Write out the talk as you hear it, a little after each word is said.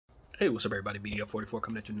Hey, what's up everybody, BDF44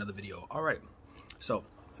 coming at you with another video. Alright, so,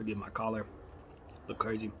 forgive my collar, look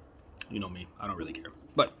crazy, you know me, I don't really care.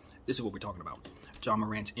 But, this is what we're talking about, Ja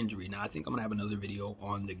Morant's injury. Now, I think I'm going to have another video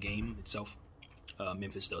on the game itself.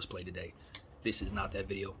 Memphis does play today. This is not that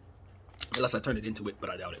video, unless I turn it into it, but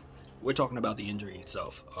I doubt it. We're talking about the injury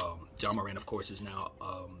itself. Ja Morant, of course, is now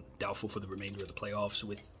doubtful for the remainder of the playoffs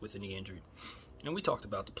with a knee injury. And we talked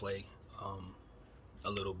about the play a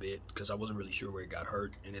little bit because I wasn't really sure where he got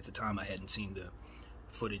hurt, and at the time I hadn't seen the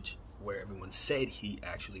footage where everyone said he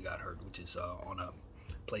actually got hurt, which is on a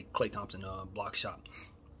Klay Thompson block shot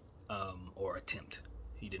or attempt.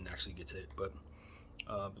 He didn't actually get to it, but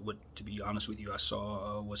what, to be honest with you, I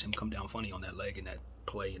saw was him come down funny on that leg in that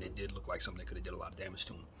play, and it did look like something that could have did a lot of damage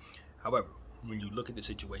to him. However, when you look at the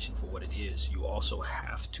situation for what it is, you also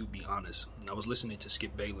have to be honest. And I was listening to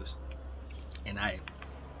Skip Bayless, and I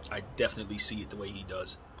definitely see it the way he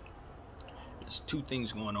does. There's two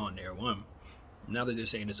things going on there. One, now that they're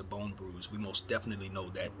saying it's a bone bruise, we most definitely know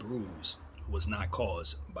that bruise was not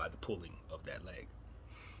caused by the pulling of that leg.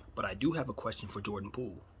 But I do have a question for Jordan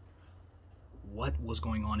Poole. What was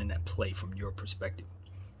going on in that play from your perspective?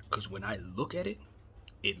 Because when I look at it,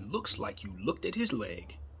 it looks like you looked at his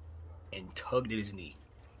leg and tugged at his knee.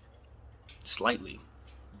 Slightly,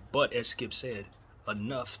 but as Skip said,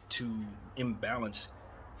 enough to imbalance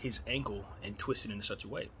his ankle and twist it in such a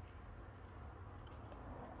way.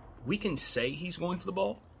 We can say he's going for the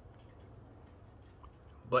ball,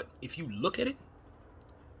 but if you look at it,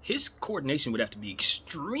 his coordination would have to be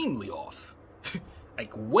extremely off,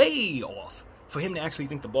 like way off, for him to actually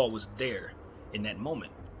think the ball was there in that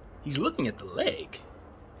moment. He's looking at the leg,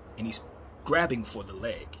 and he's grabbing for the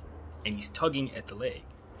leg, and he's tugging at the leg.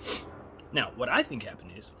 Now, what I think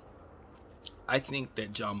happened is, I think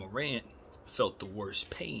that Ja Morant felt the worst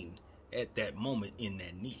pain at that moment in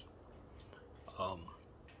that knee.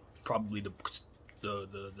 Probably the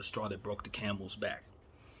straw that broke the camel's back.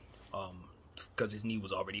 Because his knee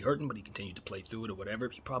was already hurting, but he continued to play through it or whatever.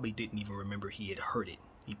 He probably didn't even remember he had hurt it.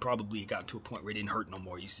 He probably had gotten to a point where it didn't hurt no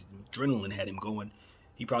more. Adrenaline had him going.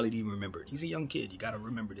 He probably didn't even remember it. He's a young kid. You got to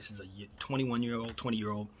remember, this is a 21-year-old,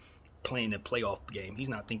 20-year-old playing a playoff game. He's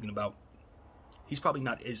not thinking about, he's probably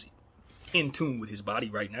not as in tune with his body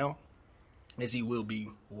right now as he will be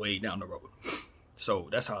way down the road. So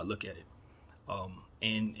that's how I look at it.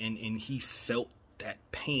 And he felt that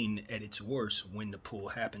pain at its worst when the pull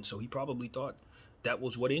happened. So he probably thought that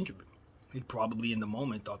was what injured him. He probably in the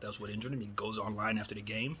moment thought that's what injured him. He goes online after the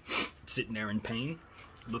game, sitting there in pain,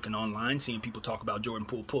 looking online, seeing people talk about Jordan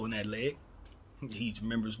Poole pulling that leg. He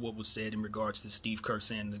remembers what was said in regards to Steve Kerr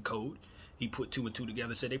saying the code. He put two and two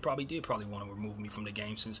together, said they probably want to remove me from the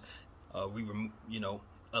game since we were,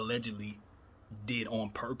 allegedly did on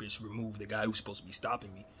purpose remove the guy who's supposed to be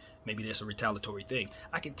stopping me. Maybe that's a retaliatory thing.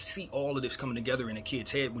 I can see all of this coming together in a kid's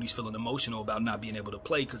head when he's feeling emotional about not being able to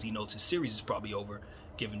play because he knows his series is probably over,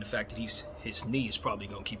 given the fact that his knee is probably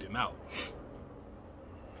going to keep him out.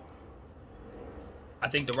 I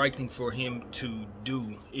think the right thing for him to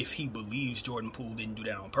do, if he believes Jordan Poole didn't do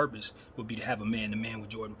that on purpose, would be to have a man-to-man with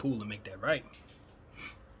Jordan Poole and make that right.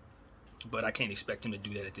 But I can't expect him to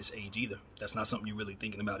do that at this age either. That's not something you're really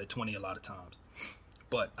thinking about at 20 a lot of times.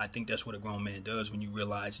 But I think that's what a grown man does when you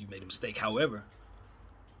realize you made a mistake. However,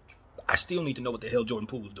 I still need to know what the hell Jordan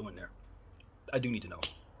Poole was doing there. I do need to know.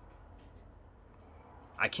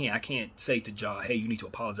 I can't say to Ja, hey, you need to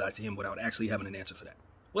apologize to him without actually having an answer for that.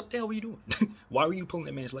 What the hell were you doing? Why were you pulling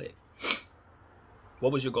that man's leg?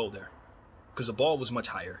 What was your goal there? Because the ball was much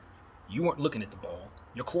higher. You weren't looking at the ball.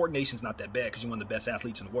 Your coordination's not that bad because you're one of the best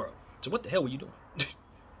athletes in the world. So what the hell were you doing?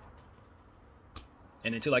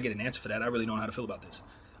 And until I get an answer for that, I really don't know how to feel about this.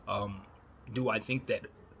 Do I think that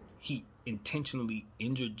he intentionally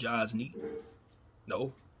injured Ja's knee?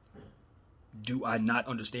 No. Do I not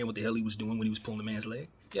understand what the hell he was doing when he was pulling the man's leg?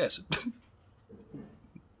 Yes.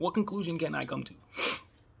 What conclusion can I come to?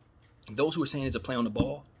 Those who are saying it's a play on the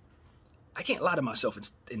ball, I can't lie to myself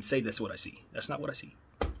and say that's what I see. That's not what I see.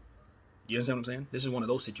 You understand what I'm saying? This is one of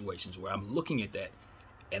those situations where I'm looking at that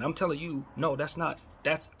and I'm telling you, no,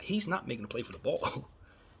 he's not making a play for the ball.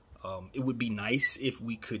 It would be nice if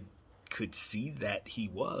we could see that he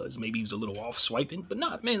was. Maybe he was a little off swiping, but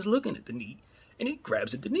nah, the man's looking at the knee and he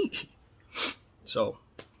grabs at the knee. So,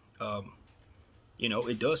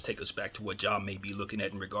 it does take us back to what Ja may be looking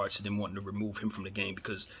at in regards to them wanting to remove him from the game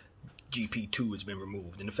because GP2 has been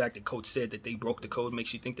removed. And the fact that coach said that they broke the code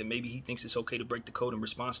makes you think that maybe he thinks it's okay to break the code in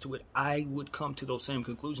response to it. I would come to those same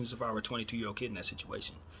conclusions if I were a 22-year-old kid in that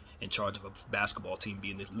situation, in charge of a basketball team,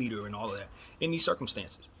 being the leader and all of that. In these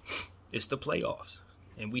circumstances, it's the playoffs.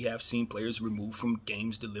 And we have seen players removed from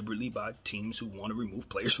games deliberately by teams who want to remove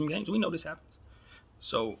players from games. We know this happens.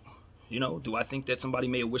 So, you know, do I think that somebody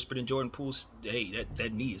may have whispered in Jordan Poole's, hey,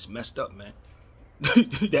 that knee is messed up, man.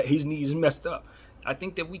 That his knee is messed up. I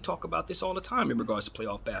think that we talk about this all the time in regards to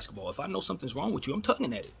playoff basketball. If I know something's wrong with you, I'm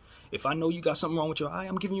tugging at it. If I know you got something wrong with your eye,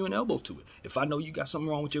 I'm giving you an elbow to it. If I know you got something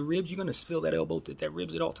wrong with your ribs, you're going to feel that elbow to that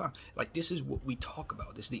ribs at all times. Like, this is what we talk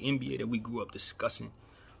about. This is the NBA that we grew up discussing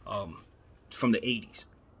from the 80s.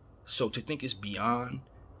 So to think it's beyond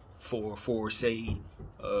for say,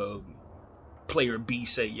 player B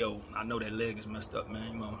say, yo, I know that leg is messed up,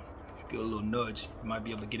 man. You know, get a little nudge. You might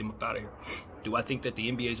be able to get him up out of here. Do I think that the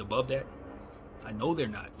NBA is above that? I know they're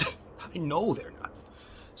not. I know they're not.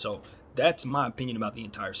 So that's my opinion about the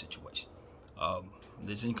entire situation.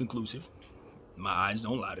 It's inconclusive. My eyes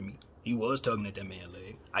don't lie to me. He was tugging at that man's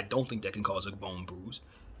leg. I don't think that can cause a bone bruise.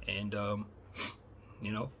 And,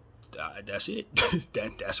 you know, that's it.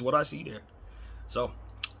 That's what I see there. So,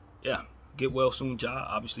 yeah, get well soon, Ja.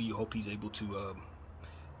 Obviously, you hope he's able to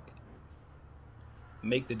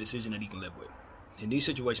make the decision that he can live with. In these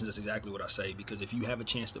situations, that's exactly what I say, because if you have a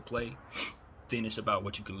chance to play, then it's about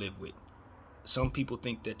what you can live with. Some people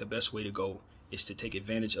think that the best way to go is to take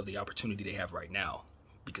advantage of the opportunity they have right now,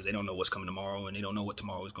 because they don't know what's coming tomorrow and they don't know what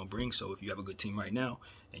tomorrow is going to bring. So if you have a good team right now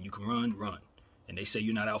and you can run, and they say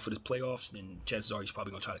you're not out for the playoffs, then chances are he's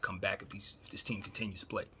probably going to try to come back if this team continues to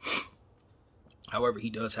play. However, he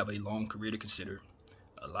does have a long career to consider.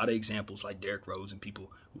 A lot of examples like Derrick Rose and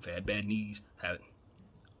people who've had bad knees, had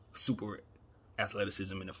super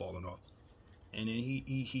athleticism, and have fallen off. And then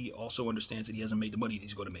he also understands that he hasn't made the money that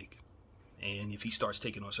he's going to make. And if he starts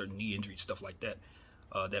taking on certain knee injuries, stuff like that,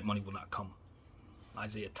 that money will not come.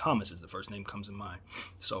 Isaiah Thomas is the first name that comes in mind.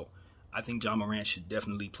 So I think Ja Morant should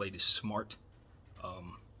definitely play this smart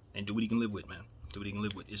and do what he can live with, man. Do what he can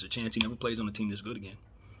live with. There's a chance he never plays on a team that's good again.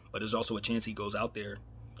 But there's also a chance he goes out there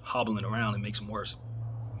hobbling around and makes him worse.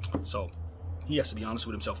 So he has to be honest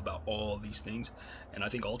with himself about all these things. And I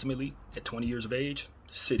think ultimately, at 20 years of age,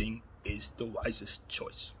 sitting is the wisest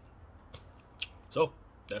choice. So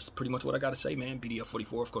that's pretty much what I got to say, man.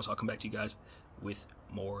 BDF44. Of course, I'll come back to you guys with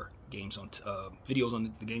more games on videos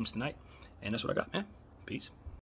on the games tonight. And that's what I got, man. Peace.